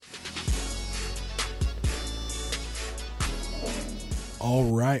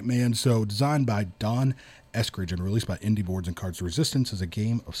All right, man. So, designed by Don Eskridge and released by Indie Boards and Cards, Resistance is a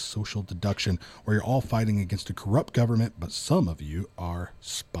game of social deduction where you're all fighting against a corrupt government, but some of you are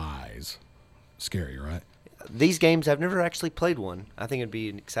spies. Scary, right? These games, I've never actually played one. I think it'd be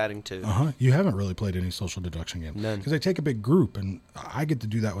exciting too. You haven't really played any social deduction games. None. Because they take a big group, and I get to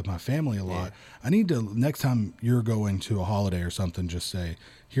do that with my family a lot. I need to, next time you're going to a holiday or something, just say,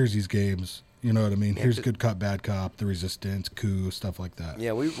 here's these games. You know what I mean? Here's Good Cop, Bad Cop, The Resistance, Coup, stuff like that.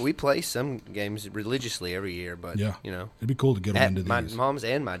 Yeah, we play some games religiously every year, but, you know. It'd be cool to get them into my these. My mom's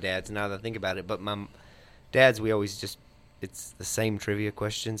and my dad's, now that I think about it, but my dad's, we always just, it's the same trivia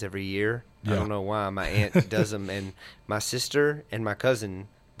questions every year. Yeah. I don't know why. My aunt does them, and my sister and my cousin,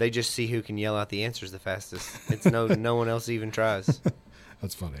 they just see who can yell out the answers the fastest. It's no one else even tries.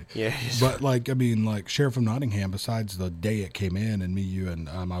 That's funny. Yeah. But, like, I mean, like, Sheriff of Nottingham, besides the day it came in and me, you, and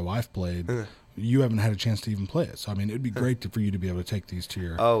my wife played, you haven't had a chance to even play it. So, I mean, it'd be great for you to be able to take these to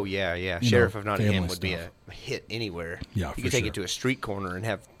your... Oh, yeah. Sheriff of Nottingham would be stuff. a hit anywhere. Yeah, You could take it to a street corner and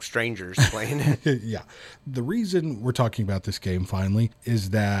have strangers playing. Yeah. The reason we're talking about this game finally is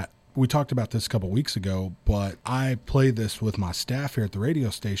that we talked about this a couple weeks ago, but I play this with my staff here at the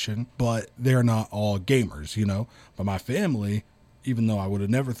radio station, but they're not all gamers, you know? But my family, even though I would have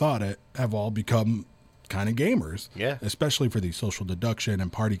never thought it, have all become kind of gamers. Yeah. Especially for these social deduction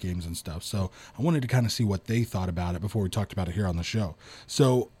and party games and stuff. So I wanted to kind of see what they thought about it before we talked about it here on the show.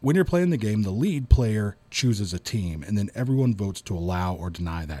 So when you're playing the game, the lead player chooses a team, and then everyone votes to allow or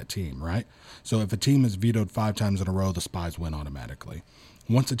deny that team, right? So if a team is vetoed 5 times in a row, the spies win automatically.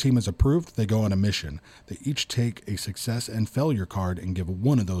 Once a team is approved, they go on a mission. They each take a success and failure card and give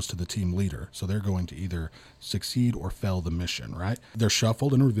one of those to the team leader. So they're going to either succeed or fail the mission, right? They're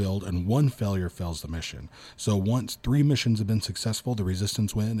shuffled and revealed, and one failure fails the mission. So once 3 missions have been successful, the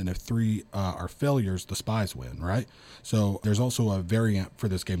resistance win, and if 3 are failures, the spies win, right? So there's also a variant for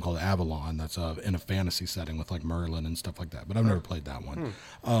this game called Avalon that's in a fantasy setting with like Merlin and stuff like that, but I've never played that one.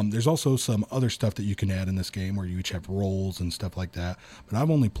 There's also some other stuff that you can add in this game where you each have roles and stuff like that, but I've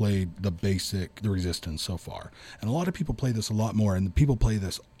only played the Resistance so far. And a lot of people play this a lot more, and people play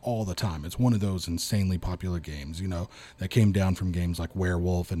this all the time. It's one of those insanely popular games, you know, that came down from games like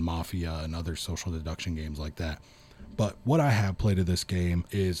Werewolf and Mafia and other social deduction games like that. But what I have played of this game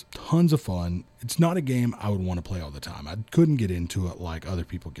is tons of fun. It's not a game I would want to play all the time. I couldn't get into it like other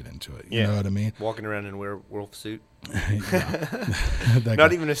people get into it. You know what I mean? Walking around in a werewolf suit.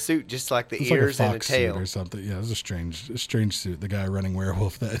 Not even a suit, just like the it's ears like a and a fox tail. suit or something. Yeah, it was a strange suit. The guy running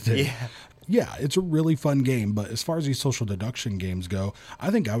Werewolf that day. Yeah. Yeah, it's a really fun game, but as far as these social deduction games go, I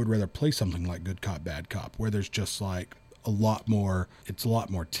think I would rather play something like Good Cop, Bad Cop, where there's just like it's a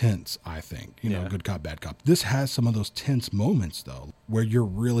lot more tense, I think, you know, Good Cop, Bad Cop. This has some of those tense moments, though, where you're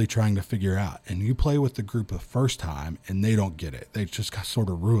really trying to figure out, and you play with the group the first time, and they don't get it. They just sort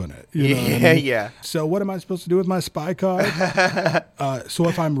of ruin it. You know what I mean? Yeah. So what am I supposed to do with my spy card? So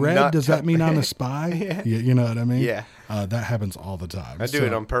if I'm red, does that mean I'm a spy? You know what I mean? Yeah. That happens all the time. I do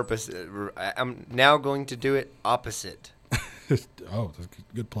it on purpose. I'm now going to do it opposite. Oh, that's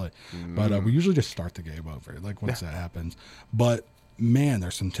a good play. But we usually just start the game over, like once that happens. But man,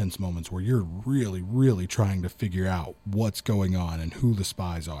 there's some tense moments where you're really, really trying to figure out what's going on and who the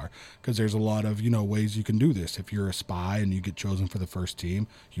spies are. Because there's a lot of, you know, ways you can do this. If you're a spy and you get chosen for the first team,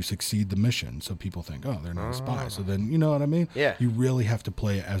 you succeed the mission. So people think, oh, they're not a spy. So then, you know what I mean? Yeah. You really have to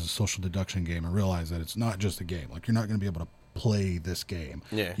play it as a social deduction game and realize that it's not just a game. Like, you're not going to be able to play this game.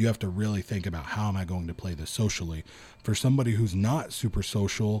 Yeah. You have to really think about, how am I going to play this socially? For somebody who's not super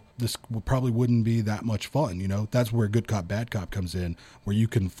social, this probably wouldn't be that much fun. You know, that's where Good Cop, Bad Cop comes in, where you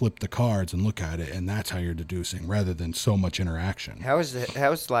can flip the cards and look at it, and that's how you're deducing, rather than so much interaction. How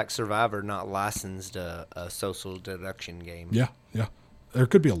is like Survivor not licensed a social deduction game? Yeah. There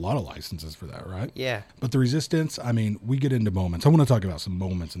could be a lot of licenses for that, right? Yeah. But the Resistance, I mean, we get into moments. I want to talk about some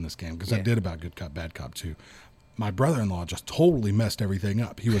moments in this game, because I did about Good Cop, Bad Cop too. My brother-in-law just totally messed everything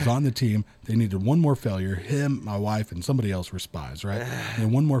up. He was on the team. They needed one more failure. Him, my wife, and somebody else were spies, right?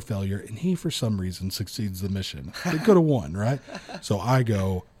 And one more failure, and he, for some reason, succeeds the mission. They could have won, right? So I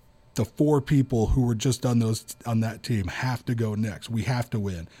go, the 4 people who were just on that team have to go next. We have to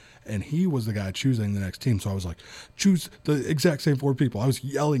win. And he was the guy choosing the next team. So I was like, choose the exact same 4 people. I was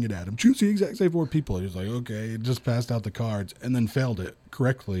yelling it at him. Choose the exact same 4 people. He was like, okay. He just passed out the cards and then failed it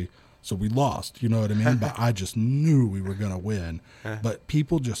correctly. So we lost, you know what I mean? But I just knew we were going to win. But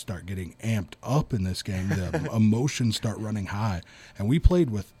people just start getting amped up in this game. The emotions start running high. And we played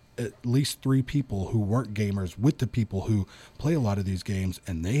with at least 3 people who weren't gamers with the people who play a lot of these games,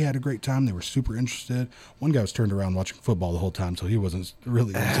 and they had a great time. They were super interested. One guy was turned around watching football the whole time, so he wasn't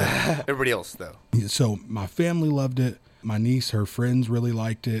really into it. Everybody else, though. So my family loved it. My niece, her friends really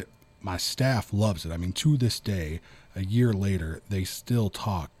liked it. My staff loves it. I mean, to this day, a year later, they still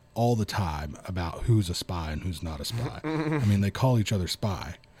talk all the time about who's a spy and who's not a spy. I mean, they call each other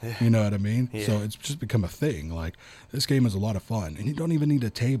spy. You know what I mean? Yeah. So it's just become a thing. Like, this game is a lot of fun, and you don't even need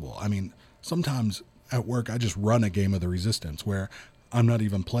a table. I mean, sometimes at work, I just run a game of the Resistance where I'm not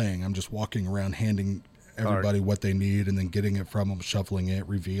even playing. I'm just walking around handing everybody what they need and then getting it from them, shuffling it,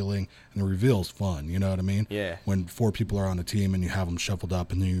 revealing. And the reveal's fun. You know what I mean? Yeah. When 4 people are on a team and you have them shuffled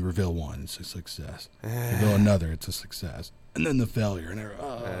up and then you reveal one, it's a success. Reveal another, it's a success. And then the failure, and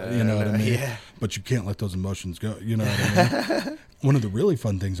you know what I mean? Yeah. But you can't let those emotions go. You know what I mean? One of the really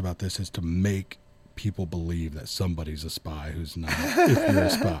fun things about this is to make people believe that somebody's a spy who's not, if you're a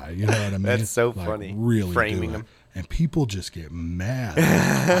spy. You know what I mean? That's so Like, funny. Really Framing do it. them. And people just get mad.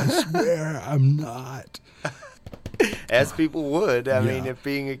 I swear I'm not. As people would. I mean, Yeah. if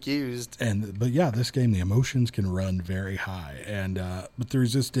being accused. But yeah, this game, the emotions can run very high. And but the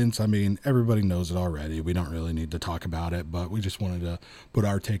Resistance, I mean, everybody knows it already. We don't really need to talk about it, but we just wanted to put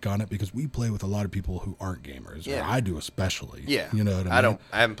our take on it because we play with a lot of people who aren't gamers. Yeah. Or I do especially. Yeah. You know what I mean?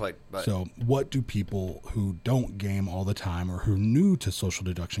 I haven't played, but So what do people who don't game all the time or who are new to social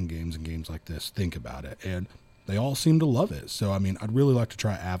deduction games and games like this think about it? And they all seem to love it. So, I mean, I'd really like to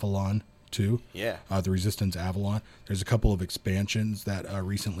try Avalon too. Yeah. The Resistance Avalon. There's a couple of expansions that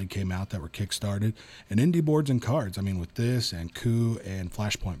recently came out that were kickstarted. And indie boards and cards. I mean, with this and Coup and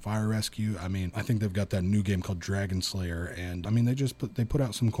Flashpoint Fire Rescue, I mean, I think they've got that new game called Dragon Slayer. And, I mean, they put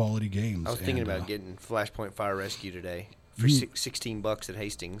out some quality games. I was thinking and, about getting Flashpoint Fire Rescue today for $16 at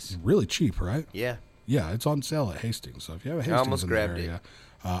Hastings. really cheap, right? Yeah. Yeah, it's on sale at Hastings. So if you have a Hastings almost in the grabbed it. area,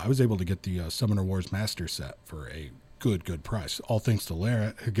 I was able to get the Summoner Wars Master set for a good price. All thanks to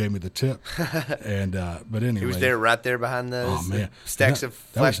Lara, who gave me the tip. And but anyway, He was there right there behind the Oh man, stacks of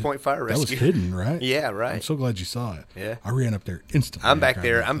Flashpoint Fire That was Rescue. hidden, right? Yeah, right. I'm so glad you saw it. Yeah. I ran up there instantly. I'm back after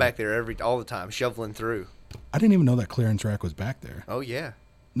I there. got I'm it. back there all the time, shoveling through. I didn't even know that clearance rack was back there. Oh yeah,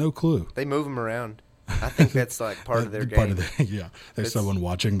 No clue. they move them around. I think that's like part of their Part game. of the, yeah. There's It's- someone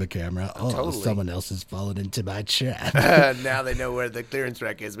watching the camera. Oh, Totally. someone else has fallen into my trap. Now they know where the clearance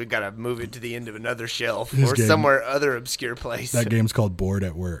rack is. We've got to move it to the end of another shelf This or game- somewhere other obscure place. That game's called Bored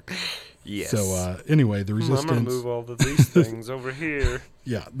at Work. Yes. So anyway, the Resistance. I'm gonna move all of these things over here.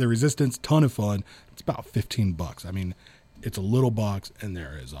 Yeah, the Resistance, ton of fun. It's about $15. I mean, it's a little box, and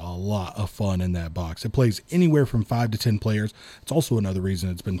there is a lot of fun in that box. It plays anywhere from 5 to 10 players. It's also another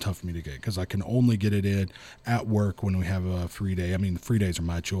reason it's been tough for me to get because I can only get it in at work when we have a free day. I mean, free days are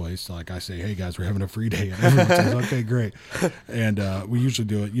my choice. Like I say, hey guys, we're having a free day, and everyone says, okay, great. And we usually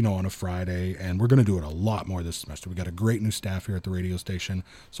do it, on a Friday, and we're going to do it a lot more this semester. We got a great new staff here at the radio station,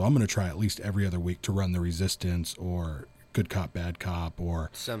 so I'm going to try at least every other week to run the Resistance or Good Cop, Bad Cop, or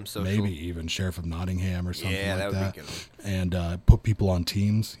Some social. maybe even Sheriff of Nottingham or something Yeah, like that would that. be good. And put people on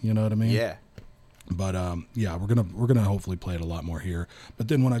teams, you know what I mean? Yeah. But yeah, we're gonna hopefully play it a lot more here. But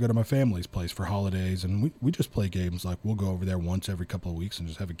then when I go to my family's place for holidays, and we just play games, like we'll go over there once every couple of weeks and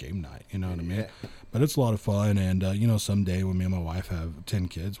just have a game night. You know what I mean? Yeah. But it's a lot of fun, and someday when me and my wife have 10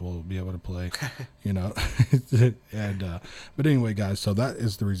 kids, we'll be able to play. And but anyway, guys, so that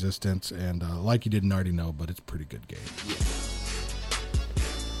is the Resistance, and like you didn't already know, but it's a pretty good game. Yeah.